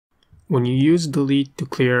When you use delete to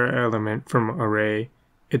clear an element from an array,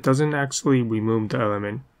 it doesn't actually remove the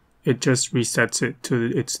element, it just resets it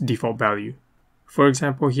to its default value. For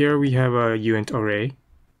example, here we have a uint array,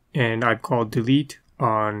 and I've called delete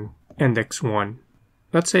on index 1.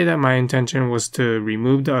 Let's say that my intention was to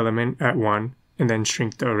remove the element at 1 and then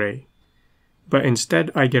shrink the array. But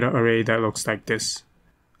instead I get an array that looks like this.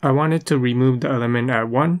 I wanted to remove the element at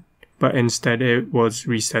 1, but instead it was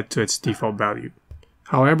reset to its default value.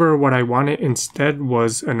 However, what I wanted instead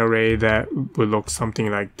was an array that would look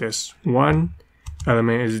something like this. 1,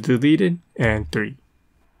 element is deleted, and 3.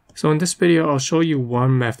 So in this video, I'll show you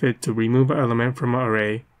one method to remove an element from an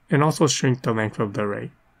array and also shrink the length of the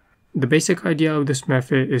array. The basic idea of this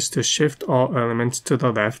method is to shift all elements to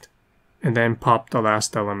the left and then pop the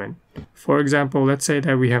last element. For example, let's say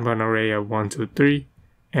that we have an array of 1, 2, 3,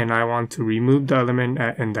 and I want to remove the element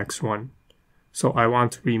at index 1. So I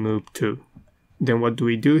want to remove 2. Then what do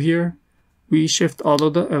we do here? We shift all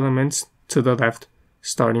of the elements to the left,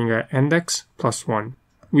 starting at index plus 1.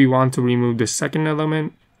 We want to remove the second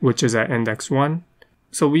element, which is at index 1.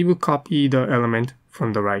 So we will copy the element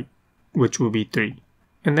from the right, which will be 3.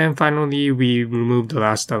 And then finally, we remove the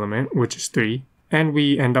last element, which is 3, and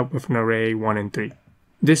we end up with an array 1 and 3.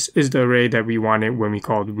 This is the array that we wanted when we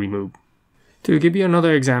called remove. To give you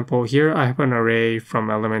another example, here I have an array from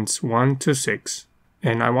elements 1 to 6.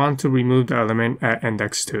 And I want to remove the element at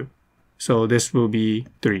index 2. So this will be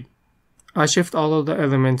 3. I shift all of the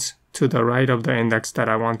elements to the right of the index that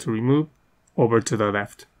I want to remove over to the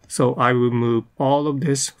left. So I will move all of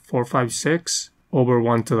this 4, 5, 6 over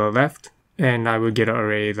 1 to the left, and I will get an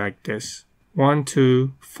array like this. 1,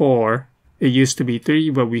 2, 4. It used to be 3,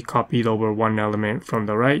 but we copied over one element from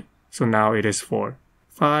the right, so now it is 4.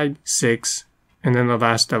 5, 6, and then the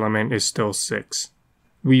last element is still 6.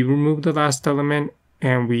 We remove the last element,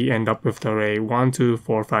 and we end up with the array 1, 2,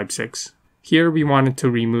 4, 5, 6. Here we wanted to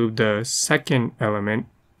remove the second element,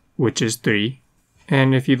 which is 3.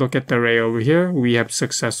 And if you look at the array over here, we have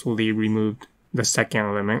successfully removed the second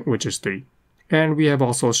element, which is 3. And we have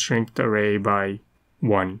also shrunk the array by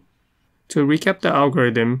 1. To recap the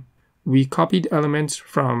algorithm, we copied elements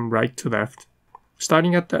from right to left,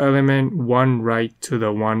 starting at the element 1 right to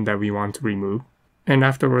the one that we want to remove. And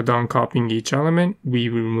after we're done copying each element, we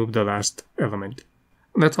remove the last element.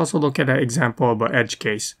 Let's also look at an example of an edge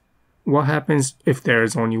case. What happens if there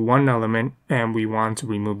is only one element and we want to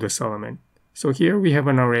remove this element? So here we have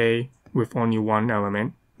an array with only one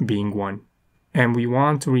element, being 1. And we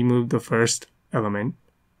want to remove the first element,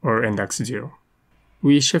 or index 0.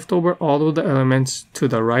 We shift over all of the elements to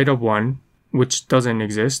the right of 1, which doesn't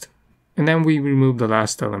exist. And then we remove the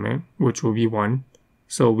last element, which will be 1.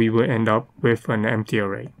 So we will end up with an empty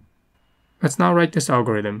array. Let's now write this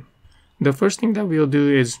algorithm. The first thing that we'll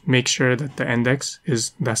do is make sure that the index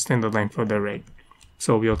is less than the length of the array.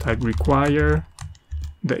 So we'll type require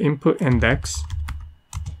the input index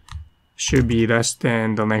should be less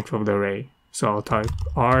than the length of the array. So I'll type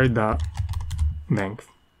r.length.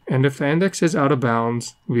 And if the index is out of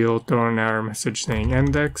bounds, we'll throw an error message saying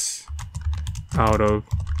index out of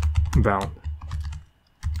bound.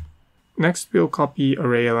 Next, we'll copy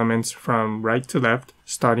array elements from right to left,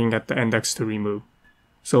 starting at the index to remove.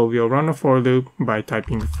 So we'll run a for loop by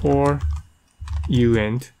typing for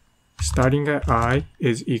uint starting at I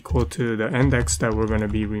is equal to the index that we're going to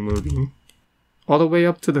be removing, all the way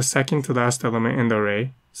up to the second to last element in the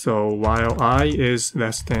array. So while I is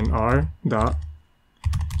less than r dot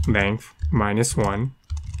length minus 1,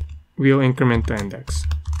 we'll increment the index.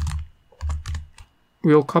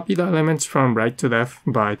 We'll copy the elements from right to left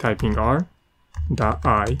by typing r dot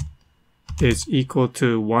I is equal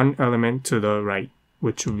to one element to the right,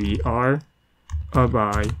 which will be r of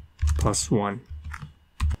I plus 1.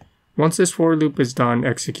 Once this for loop is done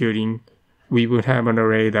executing, we would have an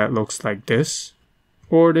array that looks like this.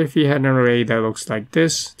 Or if we had an array that looks like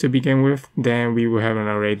this to begin with, then we would have an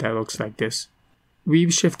array that looks like this.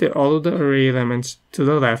 We've shifted all of the array elements to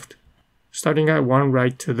the left, starting at 1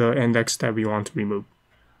 right to the index that we want to remove.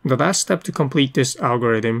 The last step to complete this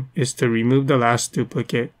algorithm is to remove the last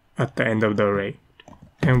duplicate at the end of the array.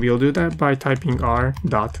 And we'll do that by typing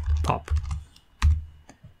r.pop.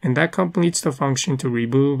 And that completes the function to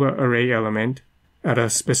remove an array element at a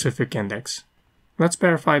specific index. Let's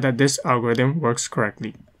verify that this algorithm works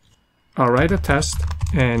correctly. I'll write a test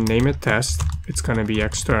and name it test. It's going to be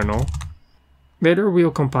external. Later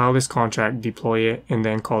we'll compile this contract, deploy it, and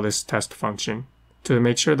then call this test function to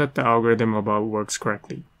make sure that the algorithm above works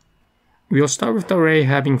correctly. We'll start with the array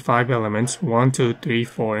having 5 elements, 1, 2, 3,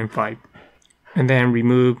 4, and 5. And then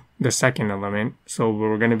remove the second element, so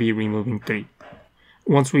we're going to be removing 3.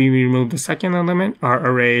 Once we remove the second element, our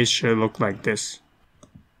array should look like this.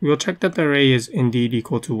 We'll check that the array is indeed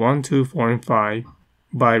equal to 1, 2, 4, and 5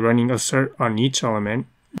 by running assert on each element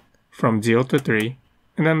from 0 to 3,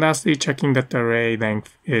 and then lastly checking that the array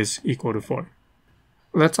length is equal to 4.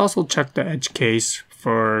 Let's also check the edge case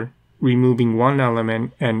for removing one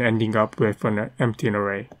element and ending up with an empty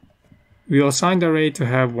array. We'll assign the array to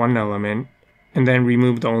have one element and then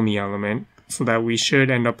remove the only element so that we should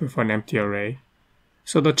end up with an empty array.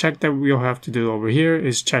 So the check that we'll have to do over here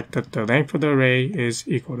is check that the length of the array is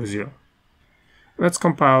equal to 0. Let's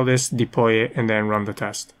compile this, deploy it, and then run the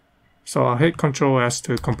test. So I'll hit Ctrl S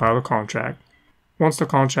to compile the contract. Once the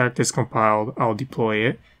contract is compiled, I'll deploy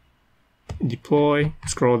it. Deploy,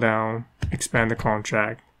 scroll down, expand the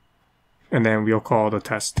contract, and then we'll call the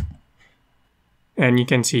test. And you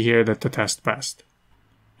can see here that the test passed.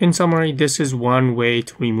 In summary, this is one way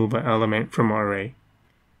to remove an element from an array.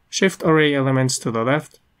 Shift array elements to the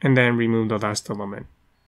left and then remove the last element.